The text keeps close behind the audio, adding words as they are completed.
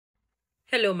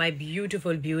Hello, my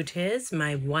beautiful beauties,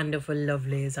 my wonderful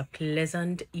lovelies. A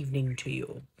pleasant evening to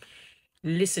you.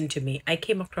 Listen to me. I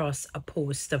came across a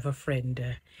post of a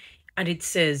friend, and it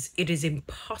says it is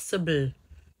impossible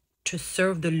to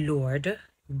serve the Lord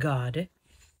God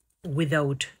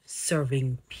without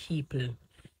serving people.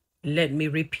 Let me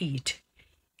repeat.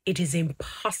 It is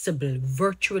impossible,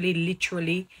 virtually,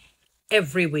 literally,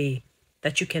 every way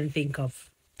that you can think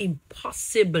of.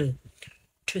 Impossible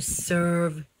to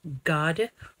serve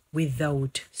God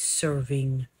without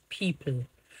serving people.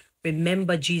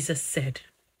 Remember, Jesus said,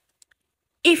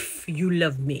 if you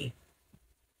love me,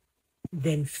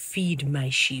 then feed my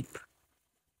sheep.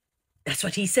 That's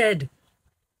what he said.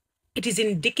 It is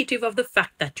indicative of the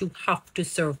fact that you have to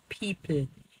serve people.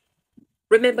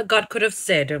 Remember, God could have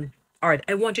said, all right,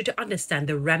 I want you to understand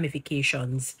the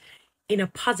ramifications in a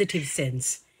positive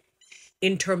sense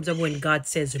in terms of when God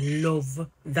says, love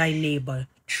thy neighbor,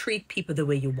 treat people the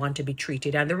way you want to be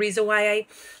treated. And the reason why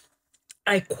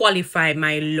I qualify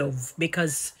my love,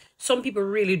 because some people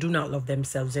really do not love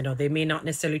themselves. They may not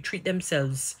necessarily treat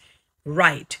themselves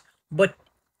right, but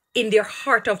in their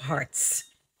heart of hearts,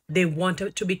 they want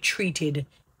to be treated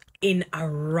in a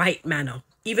right manner,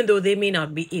 even though they may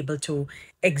not be able to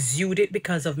exude it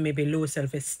because of maybe low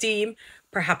self-esteem.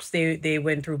 Perhaps they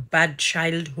went through bad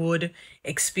childhood,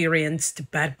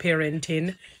 experienced bad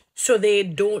parenting, so they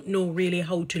don't know really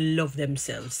how to love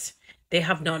themselves. They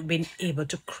have not been able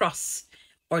to cross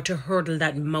or to hurdle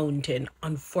that mountain,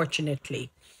 unfortunately.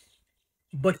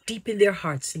 But deep in their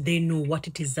hearts, they know what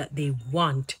it is that they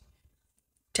want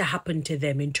to happen to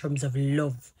them in terms of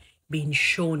love being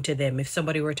shown to them. If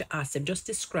somebody were to ask them, just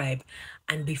describe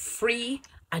and be free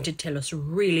and to tell us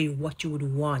really what you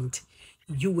would want,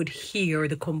 you would hear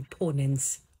the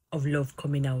components of love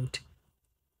coming out.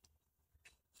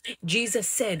 Jesus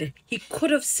said, he could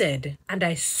have said, and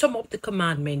I sum up the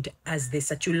commandment as this,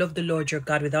 that you love the Lord your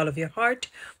God with all of your heart,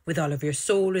 with all of your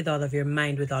soul, with all of your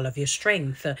mind, with all of your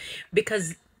strength.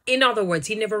 Because in other words,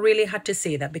 he never really had to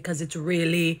say that, because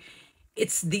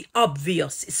it's the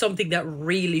obvious. It's something that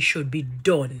really should be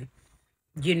done,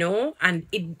 and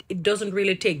it doesn't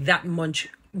really take that much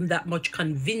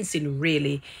convincing,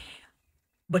 really.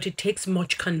 But it takes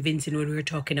much convincing when we're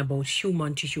talking about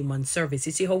human to human service.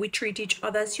 You see how we treat each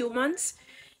other as humans?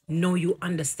 Now you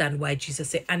understand why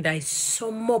Jesus said, and I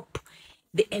sum up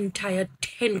the entire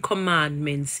 10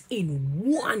 commandments in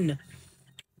one,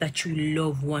 that you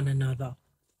love one another,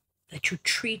 that you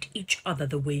treat each other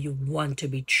the way you want to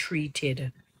be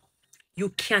treated. You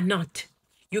cannot.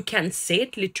 You can say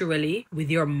it literally with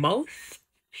your mouth.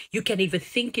 You can even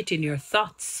think it in your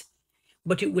thoughts,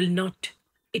 but it will not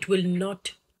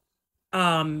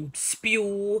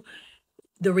spew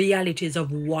the realities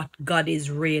of what God is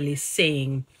really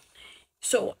saying.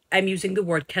 So I'm using the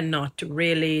word cannot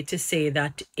really to say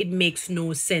that it makes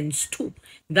no sense to.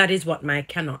 That is what my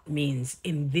cannot means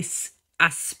in this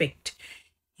aspect.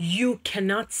 You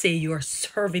cannot say you're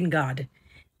serving God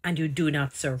and you do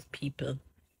not serve people.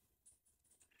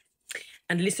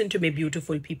 And listen to me,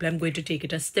 beautiful people, I'm going to take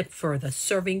it a step further.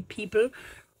 Serving people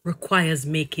requires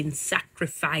making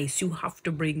sacrifice. You have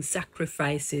to bring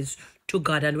sacrifices to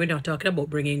God. And we're not talking about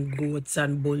bringing goats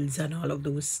and bulls and all of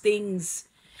those things.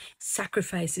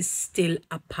 Sacrifice is still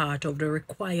a part of the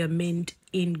requirement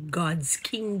in God's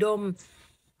kingdom.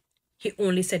 He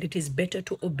only said it is better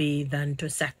to obey than to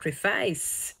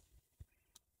sacrifice.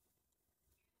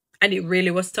 And it really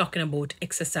was talking about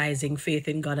exercising faith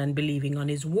in God and believing on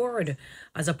his word,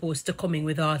 as opposed to coming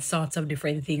with all sorts of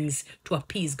different things to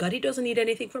appease God. He doesn't need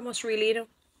anything from us, really.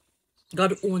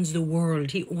 God owns the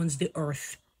world. He owns the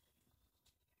earth.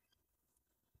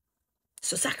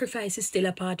 So sacrifice is still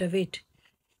a part of it.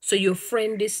 So your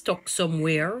friend is stuck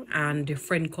somewhere and your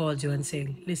friend calls you and says,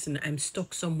 listen, I'm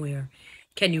stuck somewhere.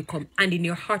 Can you come? And in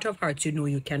your heart of hearts, you know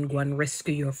you can go and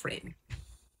rescue your friend.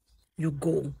 You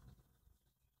go.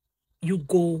 You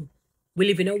go. We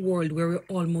live in a world where we're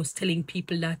almost telling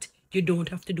people that you don't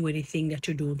have to do anything that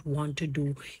you don't want to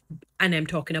do. And I'm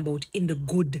talking about in the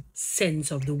good sense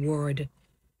of the word.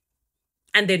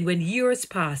 And then when years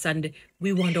pass and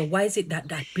we wonder, why is it that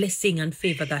that blessing and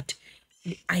favor that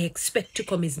I expect to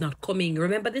come is not coming?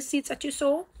 Remember the seeds that you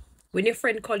sow? When your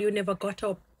friend called, you never got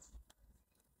up.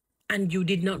 And you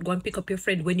did not go and pick up your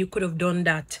friend when you could have done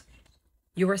that.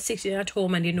 You were sitting at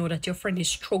home and you know that your friend is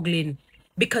struggling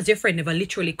because your friend never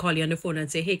literally call you on the phone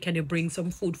and say, hey, can you bring some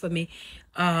food for me?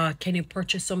 Can you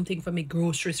purchase something for me,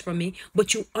 groceries for me?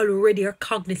 But you already are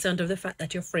cognizant of the fact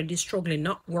that your friend is struggling,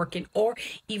 not working, or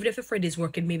even if your friend is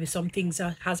working, maybe some things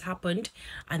has happened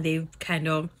and they've kind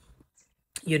of,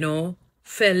 you know,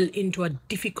 fell into a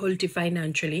difficulty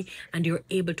financially and you're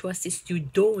able to assist, you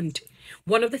don't.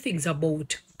 One of the things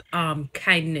about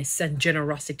kindness and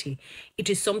generosity, it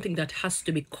is something that has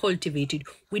to be cultivated.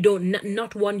 We don't,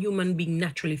 not one human being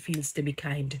naturally feels to be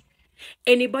kind.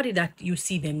 Anybody that you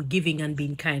see them giving and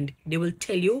being kind, they will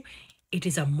tell you it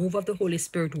is a move of the Holy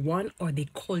Spirit, one, or they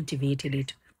cultivated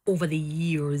it over the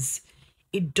years.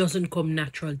 It doesn't come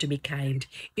natural to be kind.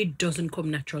 It doesn't come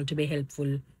natural to be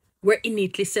helpful. We're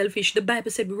innately selfish. The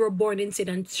Bible said we were born in sin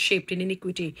and shaped in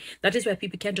iniquity. That is why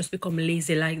people can't just become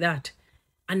lazy like that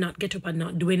and not get up and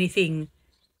not do anything.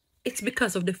 It's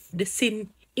because of the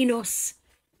sin in us.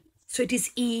 So it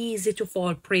is easy to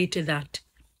fall prey to that.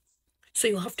 So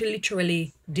you have to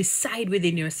literally decide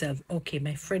within yourself, okay,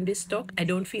 my friend is stuck. I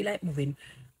don't feel like moving.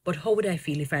 But how would I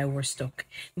feel if I were stuck?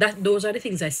 Those are the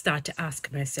things I start to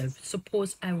ask myself.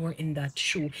 Suppose I were in that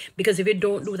shoe. Because if you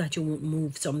don't do that, you won't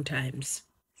move sometimes.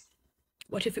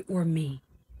 What if it were me?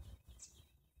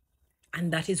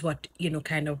 And that is what,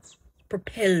 kind of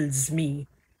propels me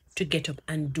to get up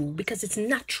and do. Because it's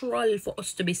natural for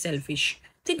us to be selfish.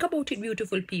 Think about it,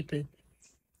 beautiful people.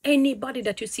 Anybody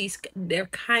that you see, they're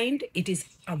kind, it is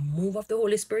a move of the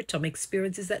Holy Spirit. Some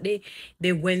experiences that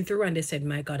they went through and they said,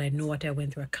 my God, I know what I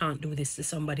went through. I can't do this to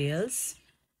somebody else.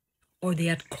 Or they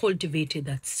had cultivated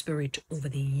that spirit over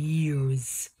the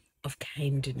years of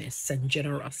kindness and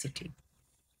generosity.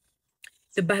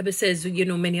 The Bible says,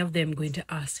 many of them going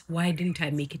to ask, why didn't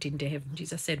I make it into heaven?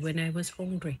 Jesus said, when I was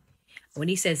hungry. When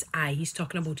he says I, he's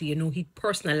talking about, he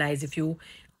personalized if you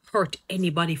hurt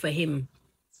anybody for him.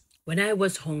 When I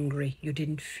was hungry, you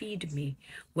didn't feed me.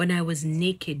 When I was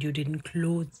naked, you didn't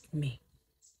clothe me.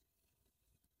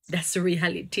 That's the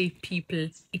reality, people.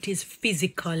 It is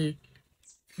physical.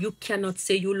 You cannot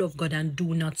say you love God and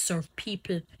do not serve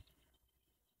people.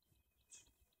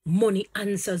 Money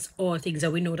answers all things,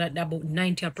 and we know that about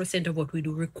 90% of what we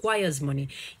do requires money.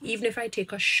 Even if I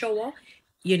take a shower,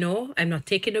 I'm not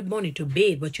taking the money to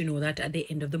bathe, but you know that at the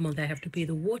end of the month, I have to pay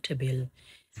the water bill.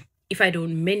 If I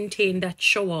don't maintain that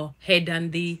shower head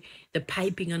and the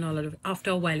piping and all of it,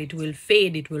 after a while it will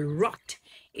fade, it will rot,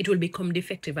 it will become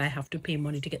defective. I have to pay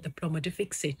money to get the plumber to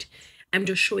fix it. I'm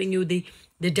just showing you the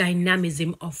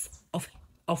dynamism of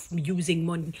using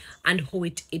money and how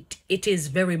it is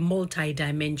very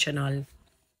multi-dimensional.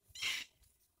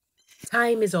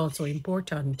 Time is also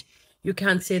important. You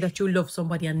can't say that you love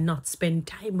somebody and not spend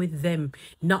time with them,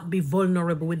 not be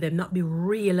vulnerable with them, not be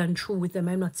real and true with them.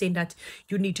 I'm not saying that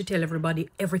you need to tell everybody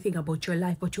everything about your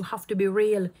life, but you have to be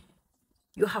real.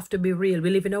 You have to be real.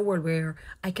 We live in a world where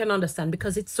I can understand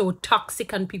because it's so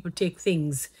toxic and people take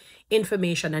things,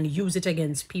 information, and use it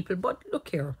against people. But look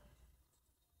here.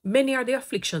 Many are the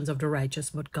afflictions of the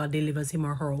righteous, but God delivers him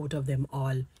or her out of them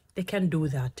all. They can do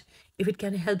that. If it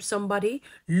can help somebody,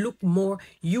 look more,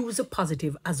 use a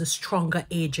positive as a stronger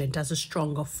agent, as a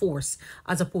stronger force,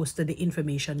 as opposed to the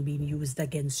information being used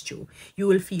against you. You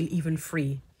will feel even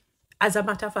free. As a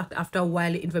matter of fact, after a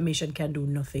while, the information can do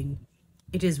nothing.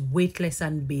 It is weightless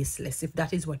and baseless, if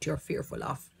that is what you're fearful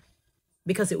of.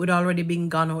 Because it would already been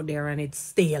gone out there and it's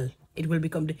stale. It will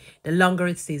become, the longer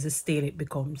it stays, the stale it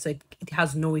becomes. So it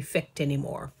has no effect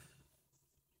anymore.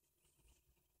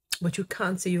 But you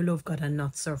can't say you love God and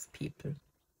not serve people.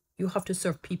 You have to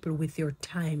serve people with your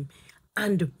time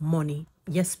and money.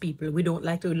 Yes, people, we don't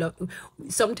like to love.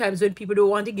 Sometimes when people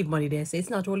don't want to give money, they say it's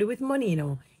not only with money,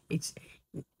 it's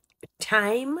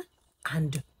time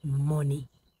and money.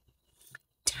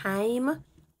 Time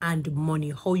and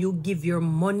money. How you give your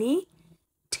money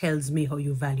tells me how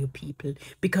you value people,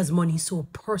 because money is so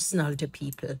personal to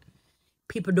people.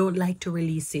 People don't like to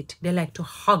release it. They like to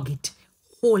hug it,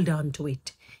 hold on to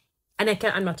it. And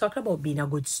I'm not talking about being a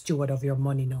good steward of your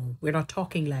money now. We're not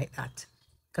talking like that.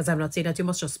 Because I'm not saying that you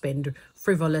must just spend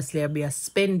frivolously or be a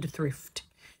spendthrift.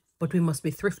 But we must be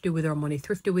thrifty with our money.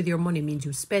 Thrifty with your money means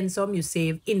you spend some, you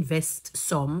save, invest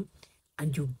some,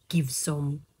 and you give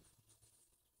some.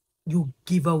 You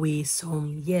give away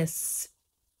some. Yes.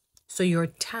 So your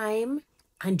time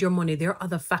and your money, there are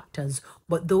other factors,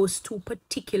 but those two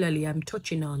particularly I'm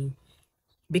touching on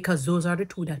because those are the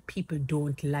two that people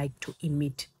don't like to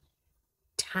emit.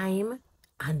 Time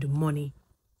and money.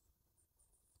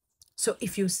 So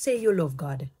if you say you love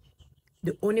God,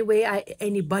 the only way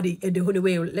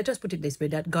let us put it this way,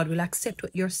 that God will accept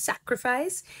your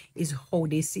sacrifice is how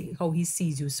he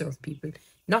sees you serve people.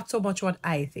 Not so much what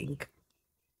I think.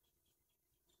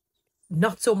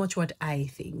 Not so much what I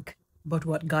think, but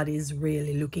what God is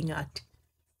really looking at.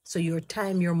 So your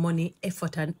time, your money,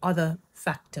 effort, and other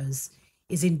factors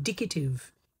is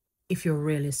indicative if you're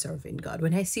really serving God.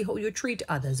 When I see how you treat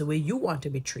others, the way you want to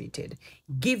be treated,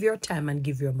 give your time and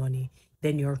give your money.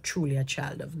 then you're truly a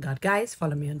child of God. Guys,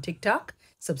 follow me on TikTok,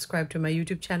 subscribe to my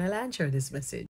YouTube channel, and share this message.